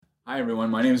Hi, everyone.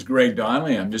 My name is Greg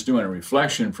Donnelly. I'm just doing a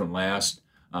reflection from last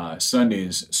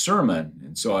Sunday's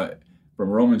sermon. From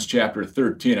Romans chapter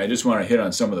 13, I just want to hit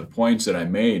on some of the points that I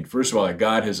made. First of all, that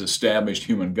God has established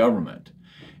human government.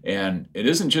 And it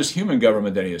isn't just human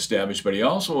government that he established, but he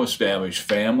also established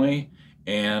family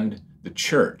and the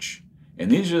church. And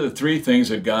these are the three things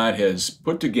that God has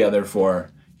put together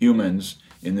for humans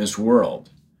in this world.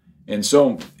 And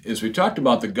so, as we talked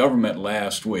about the government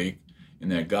last week,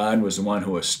 and that God was the one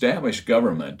who established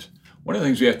government, one of the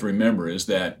things we have to remember is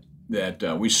that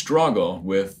we struggle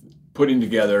with putting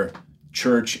together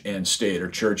church and state, or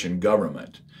church and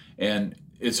government. And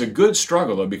it's a good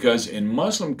struggle, though, because in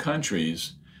Muslim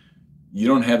countries, you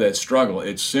don't have that struggle.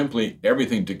 It's simply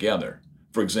everything together.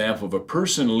 For example, if a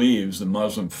person leaves the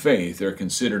Muslim faith, they're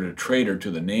considered a traitor to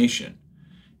the nation.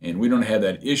 And we don't have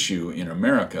that issue in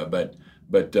America, but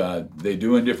they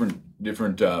do in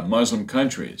different Muslim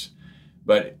countries.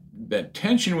 But that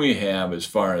tension we have as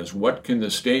far as what can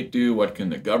the state do, what can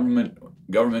the government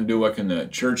do, what can the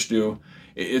church do,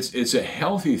 it's a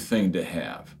healthy thing to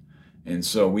have. And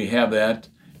so we have that,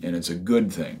 and it's a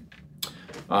good thing.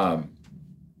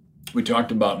 We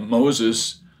talked about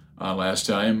Moses last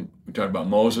time. We talked about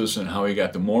Moses and how he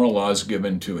got the moral laws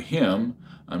given to him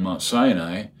on Mount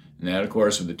Sinai, and that, of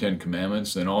course, of the Ten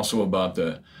Commandments, then also about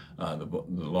the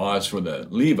laws for the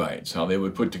Levites, how they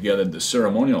would put together the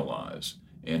ceremonial laws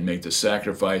and make the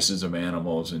sacrifices of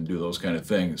animals and do those kind of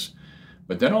things.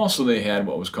 But then also they had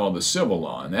what was called the civil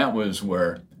law, and that was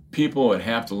where people would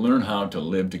have to learn how to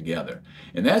live together.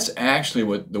 And that's actually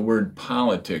what the word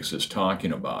politics is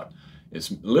talking about.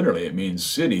 It means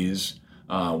cities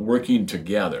working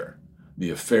together,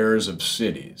 the affairs of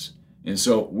cities. And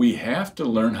so we have to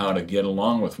learn how to get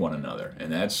along with one another.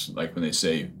 And that's like when they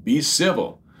say, be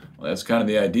civil. Well, that's kind of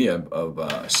the idea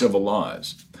of civil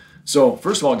laws. So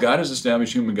first of all, God has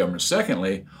established human government.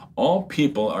 Secondly, all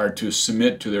people are to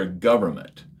submit to their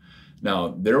government.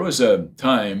 Now, there was a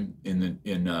time in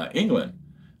England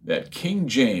that King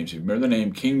James, you remember the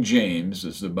name King James,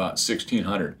 this is about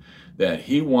 1600, that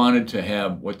he wanted to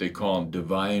have what they call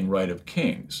divine right of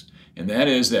kings. And that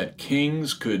is that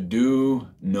kings could do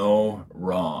no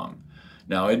wrong.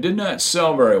 Now, it did not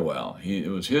sell very well. It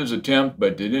was his attempt,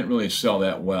 but it didn't really sell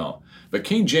that well. But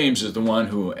King James is the one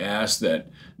who asked that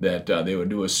they would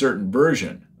do a certain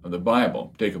version of the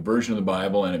Bible, take a version of the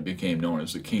Bible, and it became known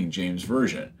as the King James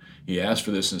Version. He asked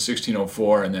for this in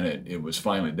 1604, and then it was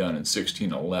finally done in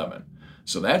 1611.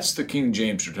 So that's the King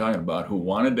James we're talking about, who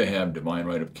wanted to have divine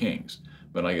right of kings.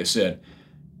 But like I said,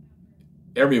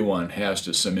 everyone has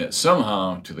to submit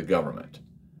somehow to the government.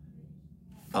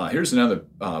 Here's another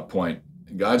point.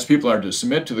 God's people are to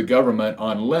submit to the government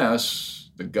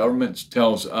unless the government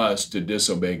tells us to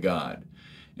disobey God.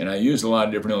 And I used a lot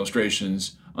of different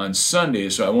illustrations on Sunday,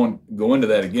 so I won't go into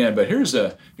that again. But here's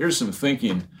some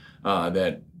thinking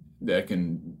that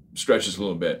can stretch us a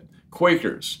little bit.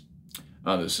 Quakers,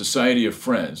 the Society of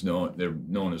Friends, they're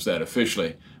known as that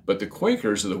officially, but the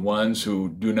Quakers are the ones who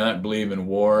do not believe in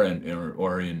war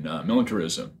or in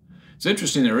militarism. It's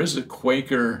interesting, there is a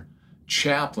Quaker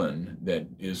chaplain that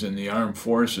is in the armed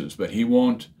forces, but he'll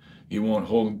go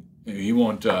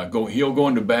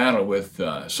into battle with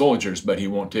soldiers, but he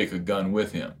won't take a gun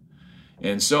with him.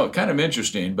 And so kind of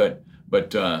interesting, but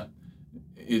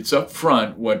it's up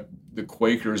front what the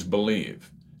Quakers believe.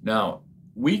 Now,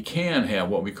 we can have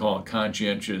what we call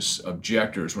conscientious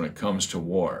objectors when it comes to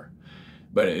war.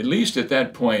 But at least at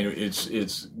that point,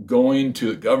 it's going to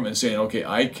the government and saying, okay,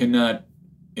 I cannot,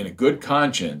 in a good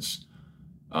conscience,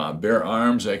 bear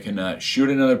arms. I cannot shoot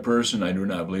another person. I do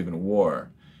not believe in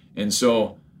war. And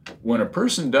so when a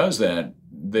person does that,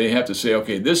 they have to say,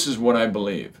 okay, this is what I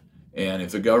believe. And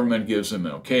if the government gives them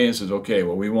an okay and says, okay,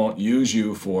 well, we won't use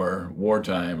you for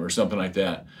wartime or something like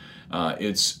that,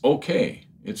 it's okay.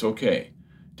 It's okay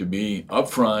to be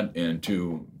upfront and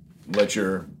to let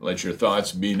your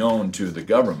thoughts be known to the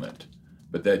government,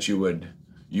 but that you would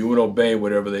obey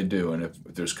whatever they do. And if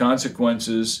there's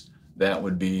consequences, that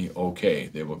would be okay.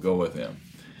 They will go with them.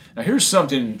 Now, here's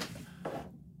something.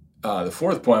 The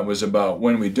fourth point was about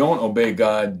when we don't obey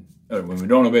God, when we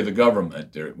don't obey the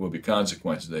government, there will be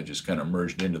consequences. I just kind of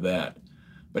merged into that.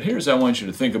 But I want you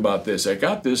to think about this. I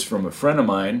got this from a friend of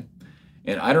mine,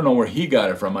 and I don't know where he got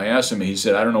it from. I asked him, he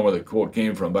said, I don't know where the quote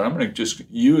came from, but I'm going to just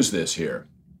use this here.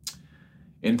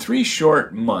 In 3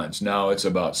 short months, now it's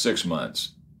about 6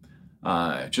 months,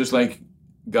 just like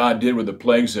God did with the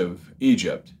plagues of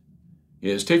Egypt, He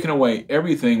has taken away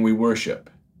everything we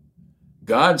worship.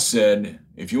 God said,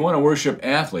 if you want to worship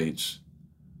athletes,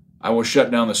 I will shut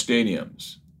down the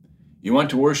stadiums. You want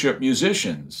to worship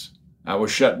musicians, I will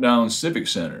shut down civic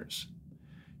centers.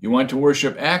 You want to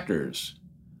worship actors?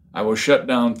 I will shut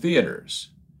down theaters.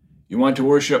 You want to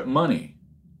worship money?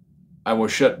 I will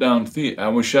shut down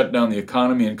the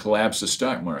economy and collapse the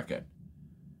stock market.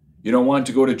 You don't want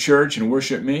to go to church and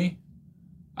worship me?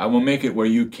 I will make it where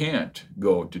you can't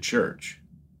go to church.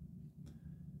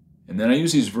 And then I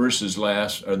used this verse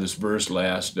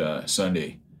last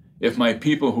Sunday. If my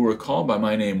people who are called by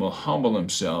my name will humble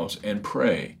themselves and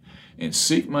pray and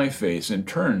seek my face and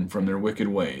turn from their wicked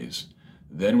ways,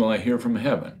 then will I hear from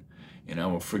heaven, and I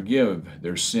will forgive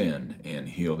their sin and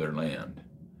heal their land.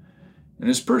 And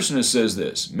this person says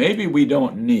this: maybe we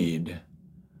don't need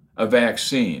a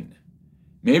vaccine.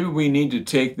 Maybe we need to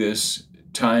take this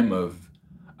time of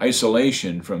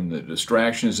isolation from the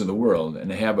distractions of the world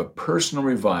and have a personal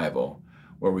revival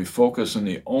where we focus on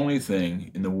the only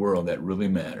thing in the world that really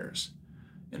matters,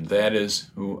 and that is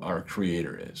who our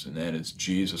Creator is, and that is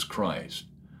Jesus Christ,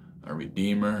 our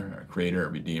Redeemer, our Creator,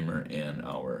 our Redeemer, and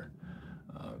our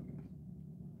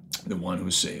the one who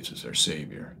saves us, our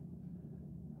Savior.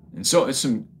 And so it's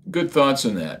some good thoughts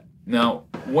on that. Now,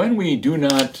 when we do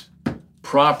not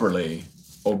properly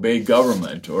obey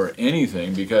government or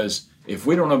anything, because if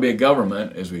we don't obey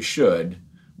government as we should,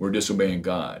 we're disobeying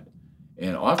God.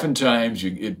 And oftentimes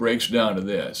it breaks down to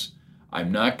this: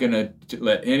 I'm not going to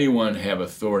let anyone have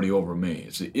authority over me.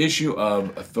 It's the issue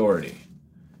of authority.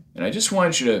 And I just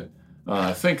want you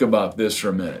to think about this for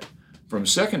a minute. From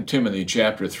 2 Timothy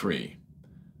chapter 3,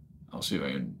 I'll see if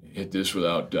I can hit this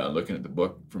without looking at the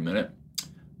book for a minute.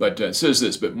 But it says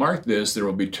this: but mark this, there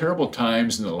will be terrible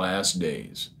times in the last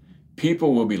days.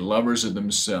 People will be lovers of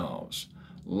themselves,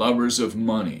 lovers of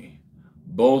money,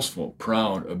 boastful,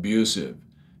 proud, abusive,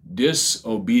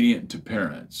 disobedient to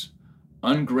parents,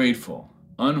 ungrateful,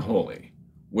 unholy,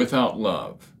 without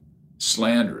love,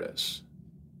 slanderous,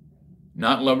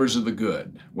 not lovers of the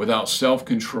good, without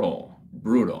self-control,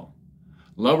 brutal,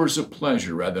 lovers of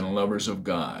pleasure rather than lovers of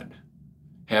God,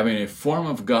 having a form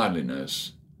of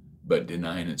godliness, but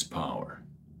denying its power.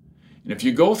 And if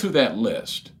you go through that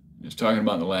list, it's talking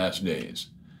about the last days,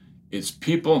 it's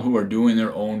people who are doing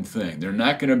their own thing. They're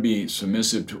not going to be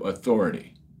submissive to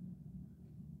authority.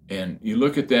 And you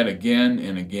look at that again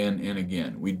and again and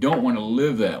again. We don't want to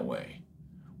live that way.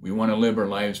 We want to live our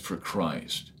lives for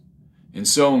Christ. And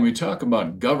so when we talk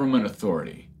about government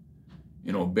authority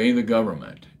and obey the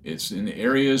government, it's in the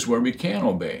areas where we can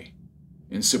obey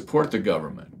and support the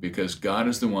government, because God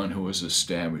is the one who has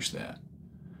established that.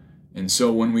 And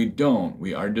so when we don't,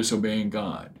 we are disobeying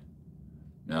God.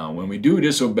 Now, when we do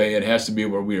disobey, it has to be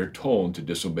where we are told to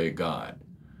disobey God.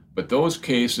 But those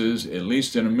cases, at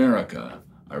least in America,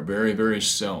 are very, very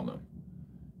seldom.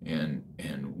 And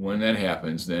when that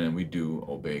happens, then we do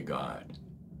obey God.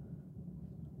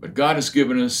 But God has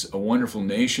given us a wonderful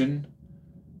nation,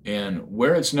 and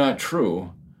where it's not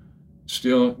true,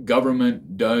 still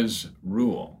government does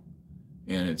rule.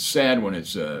 And it's sad when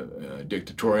it's a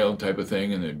dictatorial type of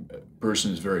thing and the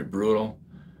person is very brutal.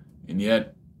 And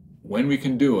yet, when we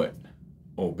can do it,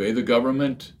 obey the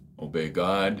government, obey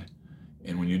God,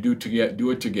 and when you do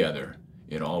it together,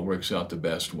 it all works out the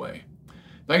best way.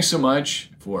 Thanks so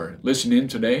much for listening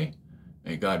today.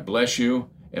 May God bless you.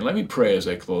 And let me pray as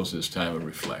I close this time of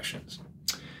reflections.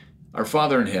 Our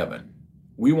Father in heaven,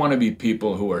 we want to be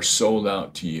people who are sold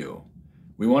out to you.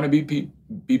 We want to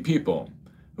be people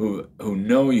who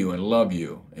know you and love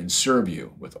you and serve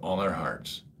you with all our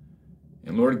hearts.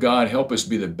 And Lord God, help us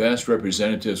be the best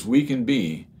representatives we can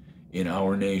be in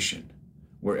our nation.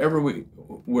 Wherever we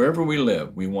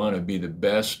live, we want to be the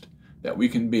best that we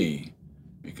can be,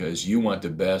 because you want the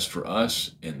best for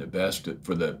us and the best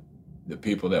for the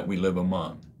people that we live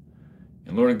among.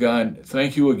 And Lord God,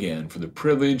 thank you again for the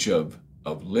privilege of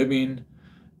living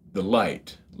the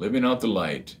light, living out the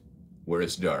light where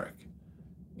it's dark.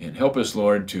 And help us,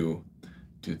 Lord, to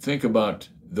think about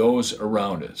those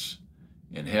around us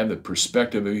and have the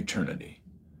perspective of eternity.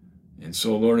 And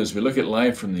so, Lord, as we look at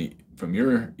life from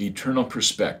your eternal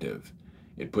perspective,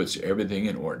 it puts everything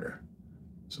in order.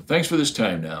 So thanks for this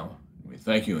time now. We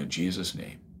thank you in Jesus'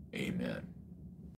 name. Amen.